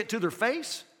having to say it to their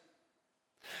face.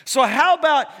 So how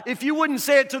about if you wouldn't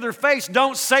say it to their face,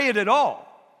 don't say it at all?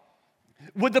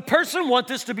 Would the person want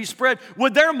this to be spread?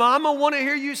 Would their mama want to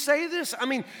hear you say this? I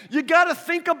mean, you got to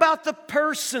think about the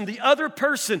person, the other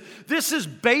person. This is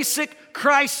basic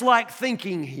Christ-like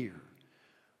thinking here.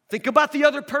 Think about the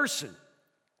other person.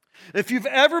 If you've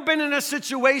ever been in a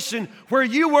situation where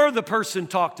you were the person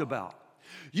talked about,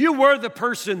 you were the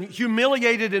person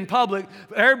humiliated in public,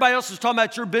 everybody else was talking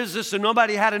about your business and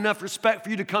nobody had enough respect for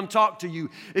you to come talk to you.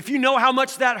 If you know how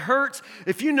much that hurts,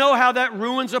 if you know how that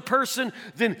ruins a person,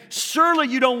 then surely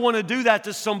you don't want to do that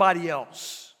to somebody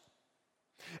else.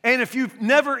 And if you've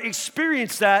never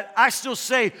experienced that, I still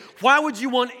say, why would you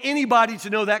want anybody to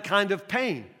know that kind of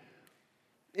pain?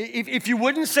 If you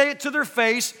wouldn't say it to their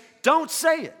face, don't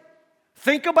say it.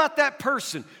 Think about that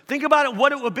person. Think about it,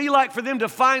 what it would be like for them to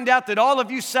find out that all of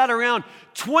you sat around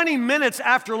 20 minutes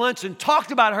after lunch and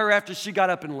talked about her after she got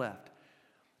up and left.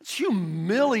 It's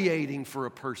humiliating for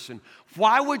a person.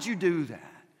 Why would you do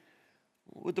that?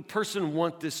 Would the person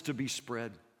want this to be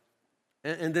spread?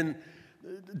 And then,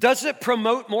 does it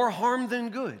promote more harm than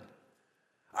good?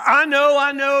 I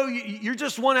know, you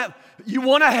just want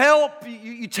to help.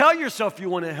 You tell yourself you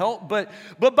want to help, but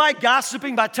by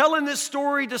gossiping, by telling this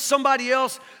story to somebody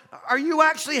else, are you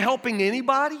actually helping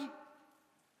anybody?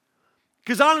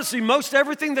 Because honestly, most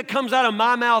everything that comes out of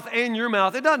my mouth and your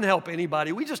mouth, it doesn't help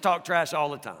anybody. We just talk trash all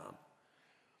the time.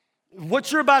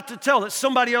 What you're about to tell, it's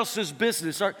somebody else's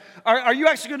business. Are you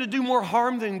actually going to do more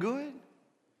harm than good?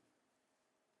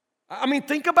 I mean,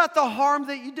 think about the harm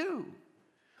that you do.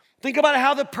 Think about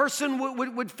how the person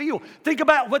would feel. Think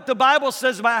about what the Bible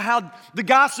says about how the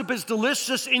gossip is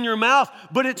delicious in your mouth,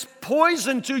 but it's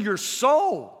poison to your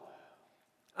soul.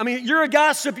 I mean, you're a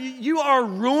gossip. You are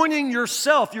ruining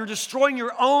yourself. You're destroying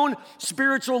your own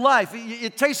spiritual life.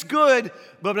 It tastes good,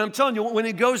 but I'm telling you, when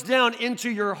it goes down into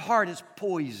your heart, it's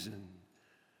poison.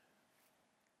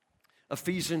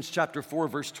 Ephesians chapter 4,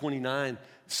 verse 29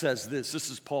 says this. This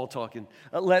is Paul talking.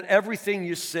 Let everything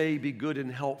you say be good and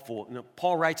helpful. Now,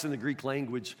 Paul writes in the Greek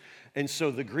language, and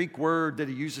so the Greek word that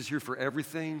he uses here for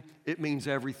everything, it means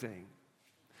everything.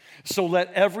 So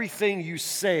let everything you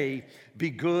say be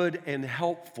good and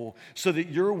helpful so that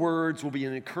your words will be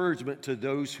an encouragement to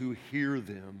those who hear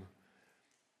them.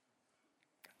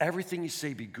 Everything you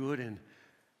say be good and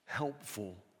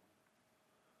helpful.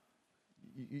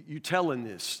 You telling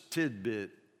this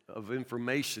tidbit of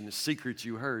information, the secret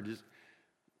you heard,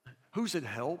 who's it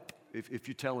help if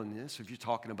you're telling this, if you're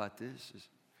talking about this?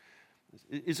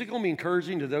 Is it going to be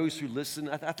encouraging to those who listen?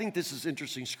 I think this is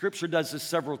interesting. Scripture does this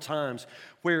several times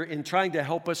where in trying to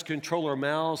help us control our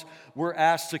mouths, we're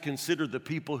asked to consider the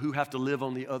people who have to live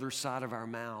on the other side of our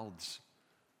mouths.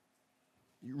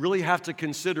 You really have to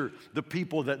consider the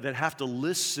people that have to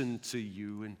listen to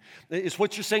you. And is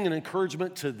what you're saying an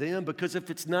encouragement to them? Because if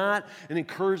it's not an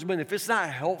encouragement, if it's not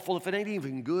helpful, if it ain't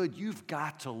even good, you've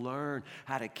got to learn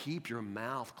how to keep your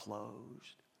mouth closed.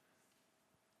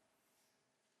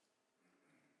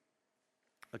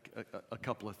 A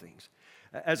couple of things.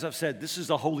 As I've said, this is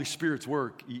the Holy Spirit's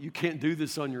work. You can't do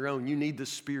this on your own. You need the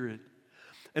Spirit.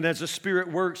 And as the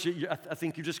Spirit works, I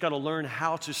think you just got to learn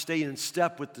how to stay in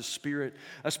step with the Spirit,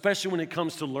 especially when it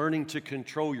comes to learning to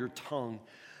control your tongue.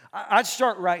 I'd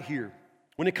start right here.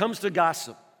 When it comes to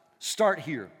gossip, start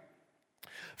here.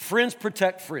 Friends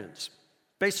protect friends.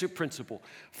 Basic principle.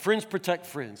 Friends protect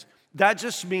friends. That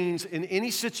just means in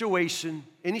any situation,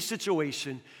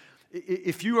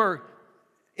 if you are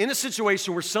in a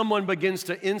situation where someone begins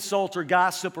to insult or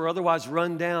gossip or otherwise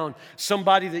run down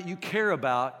somebody that you care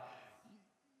about,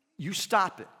 you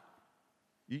stop it.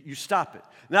 You stop it.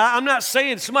 Now, I'm not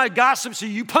saying somebody gossips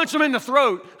you punch them in the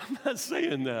throat.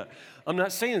 I'm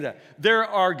not saying that. There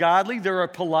are godly, there are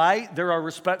polite, there are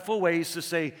respectful ways to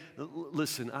say,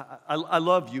 listen, I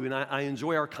love you and I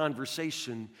enjoy our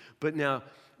conversation, but now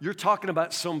you're talking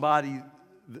about somebody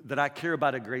that I care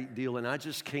about a great deal and I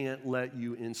just can't let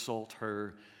you insult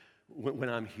her when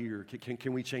I'm here.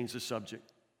 Can we change the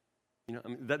subject? You know, I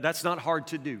mean, that's not hard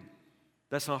to do.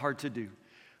 That's not hard to do.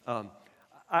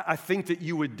 I think that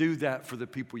you would do that for the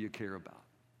people you care about.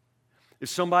 If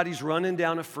somebody's running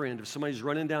down a friend, if somebody's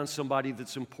running down somebody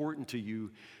that's important to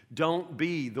you, don't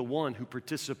be the one who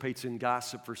participates in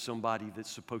gossip for somebody that's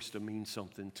supposed to mean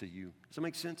something to you. Does that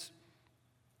make sense?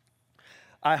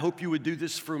 I hope you would do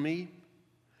this for me.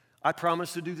 I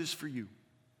promise to do this for you.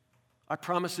 I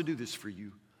promise to do this for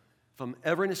you. If I'm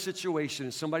ever in a situation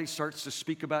and somebody starts to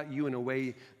speak about you in a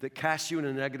way that casts you in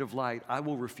a negative light, I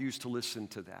will refuse to listen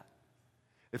to that.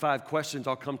 If I have questions,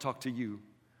 I'll come talk to you.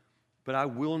 But I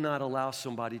will not allow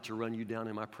somebody to run you down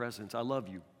in my presence. I love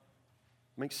you.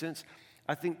 Make sense?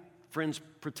 I think friends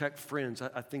protect friends.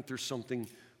 I think there's something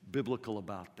biblical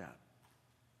about that.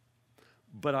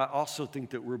 But I also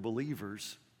think that we're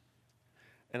believers,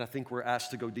 and I think we're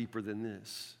asked to go deeper than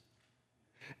this.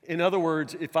 In other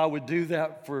words, if I would do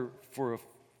that for a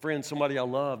friend, somebody I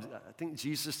loved, I think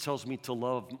Jesus tells me to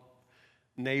love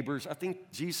neighbors. I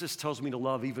think Jesus tells me to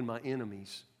love even my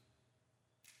enemies.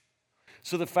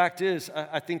 So the fact is,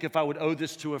 I think if I would owe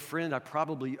this to a friend, I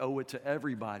probably owe it to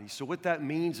everybody. So what that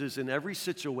means is in every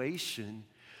situation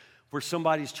where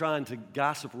somebody's trying to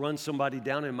gossip, run somebody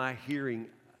down in my hearing,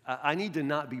 I need to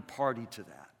not be party to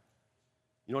that.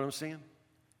 You know what I'm saying?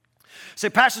 Say,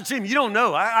 Pastor Tim, you don't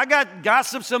know. I got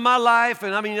gossips in my life,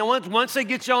 and I mean, once they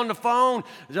get you on the phone,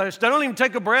 they don't even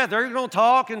take a breath. They're going to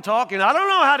talk, and I don't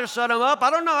know how to shut them up.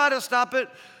 I don't know how to stop it.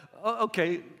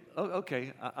 Okay,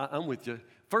 I'm with you.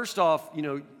 First off, you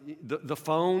know, the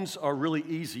phones are really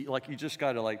easy. Like, you just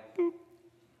got to, like, boop.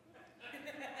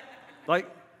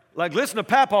 Like, listen to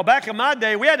Papa. Back in my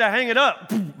day, we had to hang it up.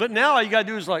 But now all you got to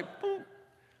do is, like, boop.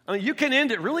 I mean, you can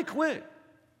end it really quick.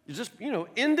 You just,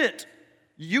 end it.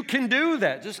 You can do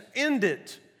that. Just end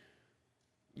it.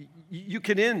 You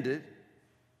can end it.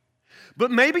 But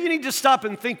maybe you need to stop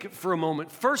and think for a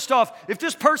moment. First off, if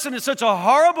this person is such a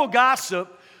horrible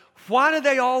gossip, why do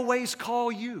they always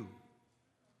call you?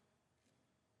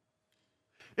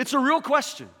 It's a real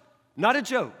question, not a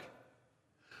joke.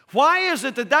 Why is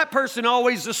it that person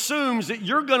always assumes that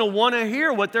you're going to want to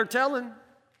hear what they're telling?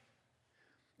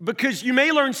 Because you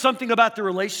may learn something about the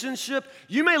relationship.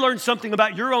 You may learn something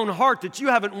about your own heart that you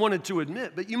haven't wanted to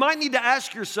admit. But you might need to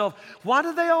ask yourself, why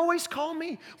do they always call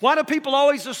me? Why do people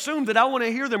always assume that I want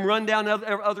to hear them run down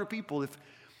other people?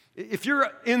 If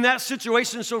you're in that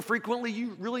situation so frequently,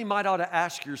 you really might ought to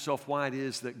ask yourself why it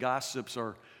is that gossips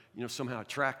are, somehow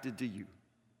attracted to you.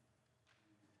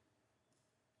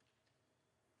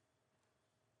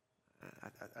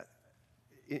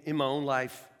 In my own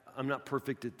life, I'm not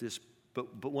perfect at this,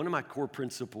 but one of my core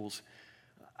principles,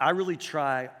 I really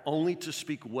try only to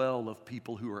speak well of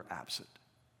people who are absent.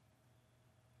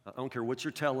 I don't care what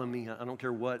you're telling me. I don't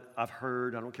care what I've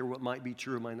heard. I don't care what might be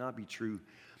true or might not be true.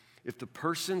 If the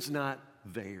person's not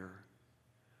there,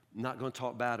 I'm not going to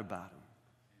talk bad about them.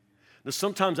 Now,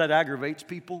 sometimes that aggravates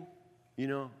people,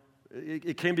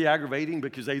 It can be aggravating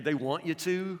because they want you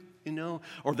to,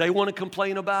 or they want to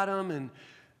complain about them.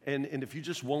 And if you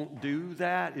just won't do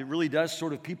that, it really does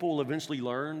people will eventually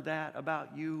learn that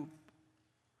about you.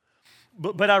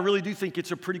 But I really do think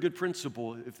it's a pretty good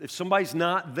principle. If somebody's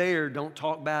not there, don't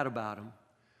talk bad about them.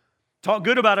 Talk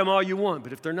good about them all you want,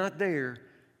 but if they're not there,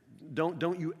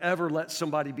 don't you ever let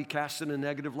somebody be cast in a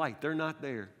negative light. They're not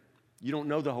there. You don't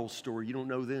know the whole story. You don't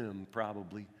know them,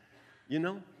 probably.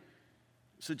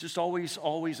 So just always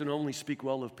and only speak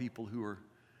well of people who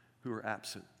are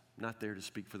absent, not there to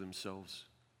speak for themselves.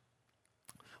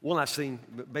 One last thing,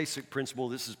 basic principle,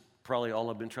 this is probably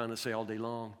all I've been trying to say all day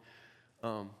long.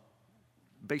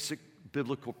 Basic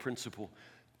biblical principle.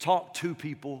 Talk to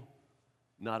people,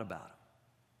 not about them.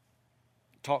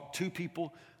 Talk to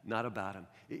people, not about them.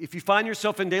 If you find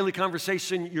yourself in daily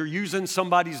conversation, you're using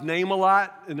somebody's name a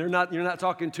lot and you're not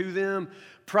talking to them,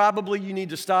 probably you need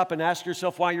to stop and ask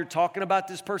yourself why you're talking about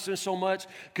this person so much,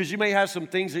 because you may have some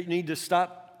things that you need to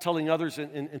stop telling others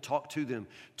and talk to them.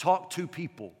 Talk to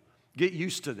people. Get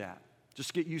used to that.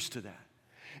 Just get used to that.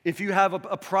 If you have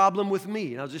a problem with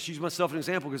me, and I'll just use myself as an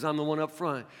example because I'm the one up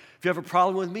front. If you have a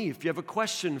problem with me, if you have a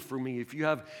question for me, if you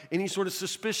have any sort of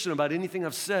suspicion about anything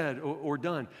I've said or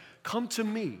done, come to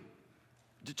me.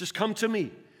 Just come to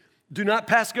me. Do not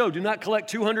pass go. Do not collect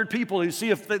 200 people and see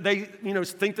if they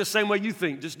think the same way you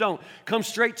think. Just don't. Come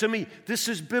straight to me. This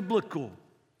is biblical.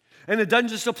 And it doesn't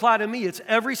just apply to me. It's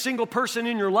every single person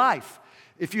in your life.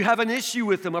 If you have an issue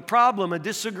with them, a problem, a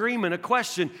disagreement, a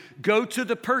question, go to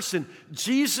the person.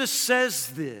 Jesus says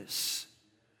this.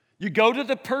 You go to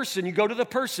the person.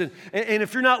 And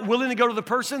if you're not willing to go to the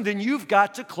person, then you've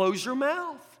got to close your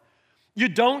mouth. You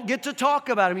don't get to talk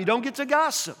about them. You don't get to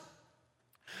gossip.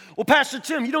 Well, Pastor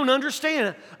Tim, you don't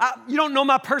understand. You don't know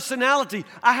my personality.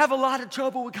 I have a lot of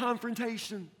trouble with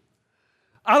confrontation.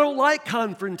 I don't like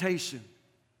confrontation.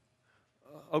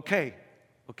 Okay,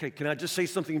 can I just say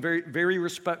something very, very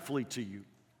respectfully to you?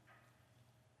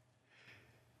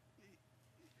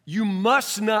 You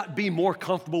must not be more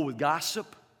comfortable with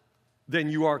gossip than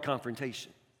you are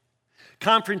confrontation.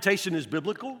 Confrontation is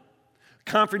biblical.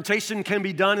 Confrontation can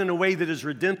be done in a way that is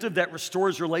redemptive, that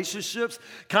restores relationships.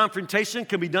 Confrontation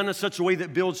can be done in such a way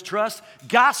that builds trust.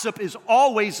 Gossip is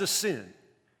always a sin.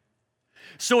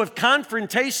 So if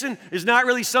confrontation is not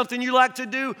really something you like to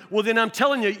do, well, then I'm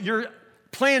telling you, your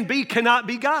plan B cannot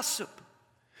be gossip.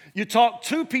 You talk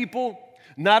to people,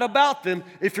 not about them.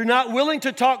 If you're not willing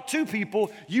to talk to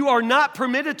people, you are not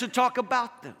permitted to talk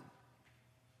about them.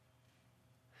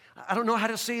 I don't know how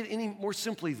to say it any more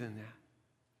simply than that.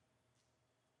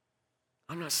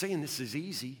 I'm not saying this is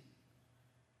easy.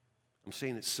 I'm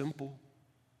saying it's simple.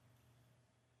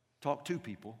 Talk to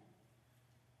people,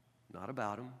 not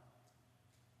about them.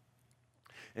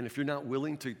 And if you're not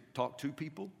willing to talk to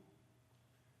people,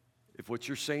 if what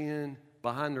you're saying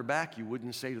behind their back you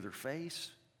wouldn't say to their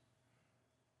face,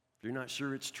 if you're not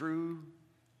sure it's true,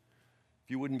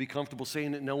 if you wouldn't be comfortable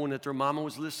saying it knowing that their mama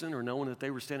was listening or knowing that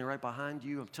they were standing right behind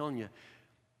you, I'm telling you,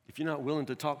 if you're not willing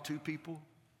to talk to people,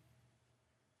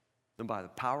 then by the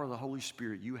power of the Holy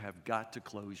Spirit, you have got to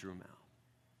close your mouth.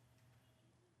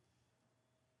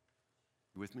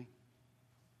 You with me?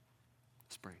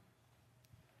 Let's pray.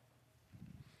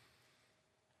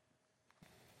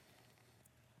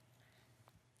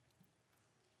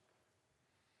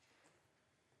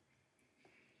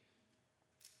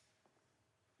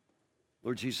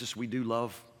 Lord Jesus, we do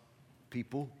love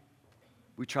people.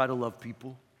 We try to love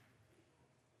people.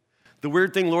 The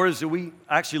weird thing, Lord, is that we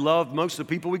actually love most of the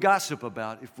people we gossip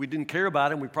about. If we didn't care about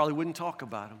them, we probably wouldn't talk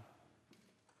about them.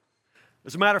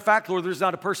 As a matter of fact, Lord, there's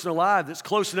not a person alive that's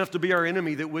close enough to be our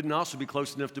enemy that wouldn't also be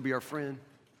close enough to be our friend.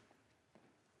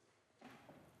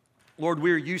 Lord,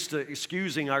 we are used to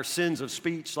excusing our sins of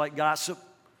speech like gossip,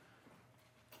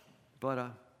 but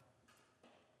it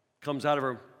comes out of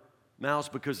our mouths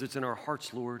because it's in our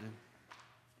hearts, Lord. And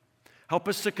help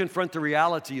us to confront the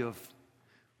reality of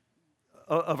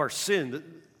our sin,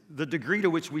 the degree to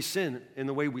which we sin in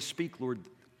the way we speak, Lord.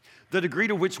 The degree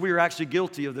to which we are actually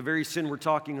guilty of the very sin we're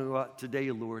talking about today,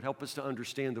 Lord. Help us to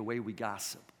understand the way we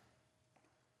gossip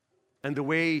and the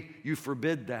way you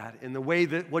forbid that and the way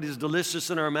that what is delicious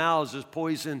in our mouths is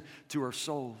poison to our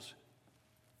souls.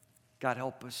 God,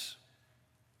 help us.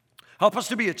 Help us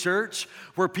to be a church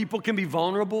where people can be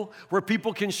vulnerable, where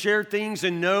people can share things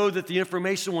and know that the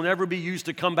information will never be used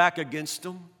to come back against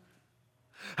them.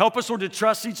 Help us, Lord, to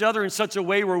trust each other in such a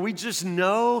way where we just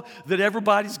know that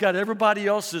everybody's got everybody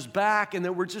else's back and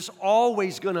that we're just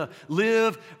always going to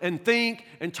live and think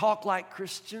and talk like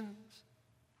Christians.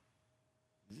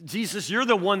 Jesus, you're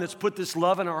the one that's put this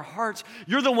love in our hearts.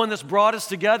 You're the one that's brought us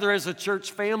together as a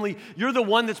church family. You're the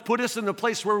one that's put us in the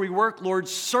place where we work, Lord.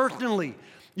 Certainly,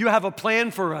 you have a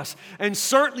plan for us. And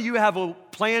certainly, you have a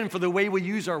plan for the way we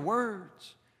use our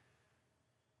words.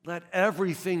 Let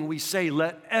everything we say,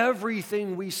 Lord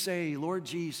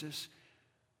Jesus,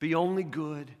 be only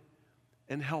good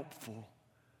and helpful.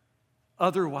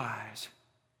 Otherwise,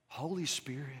 Holy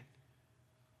Spirit,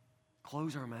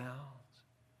 close our mouths.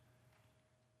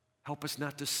 Help us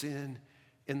not to sin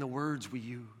in the words we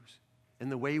use, in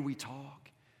the way we talk,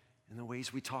 in the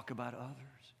ways we talk about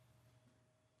others.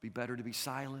 Be better to be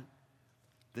silent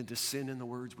than to sin in the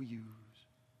words we use.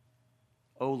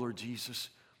 Oh, Lord Jesus,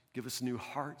 give us new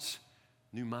hearts,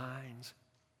 new minds,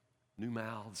 new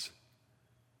mouths,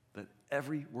 that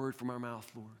every word from our mouth,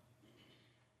 Lord,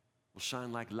 will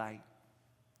shine like light,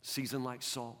 season like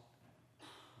salt,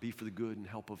 be for the good and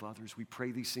help of others. We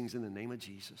pray these things in the name of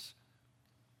Jesus.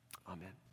 Amen.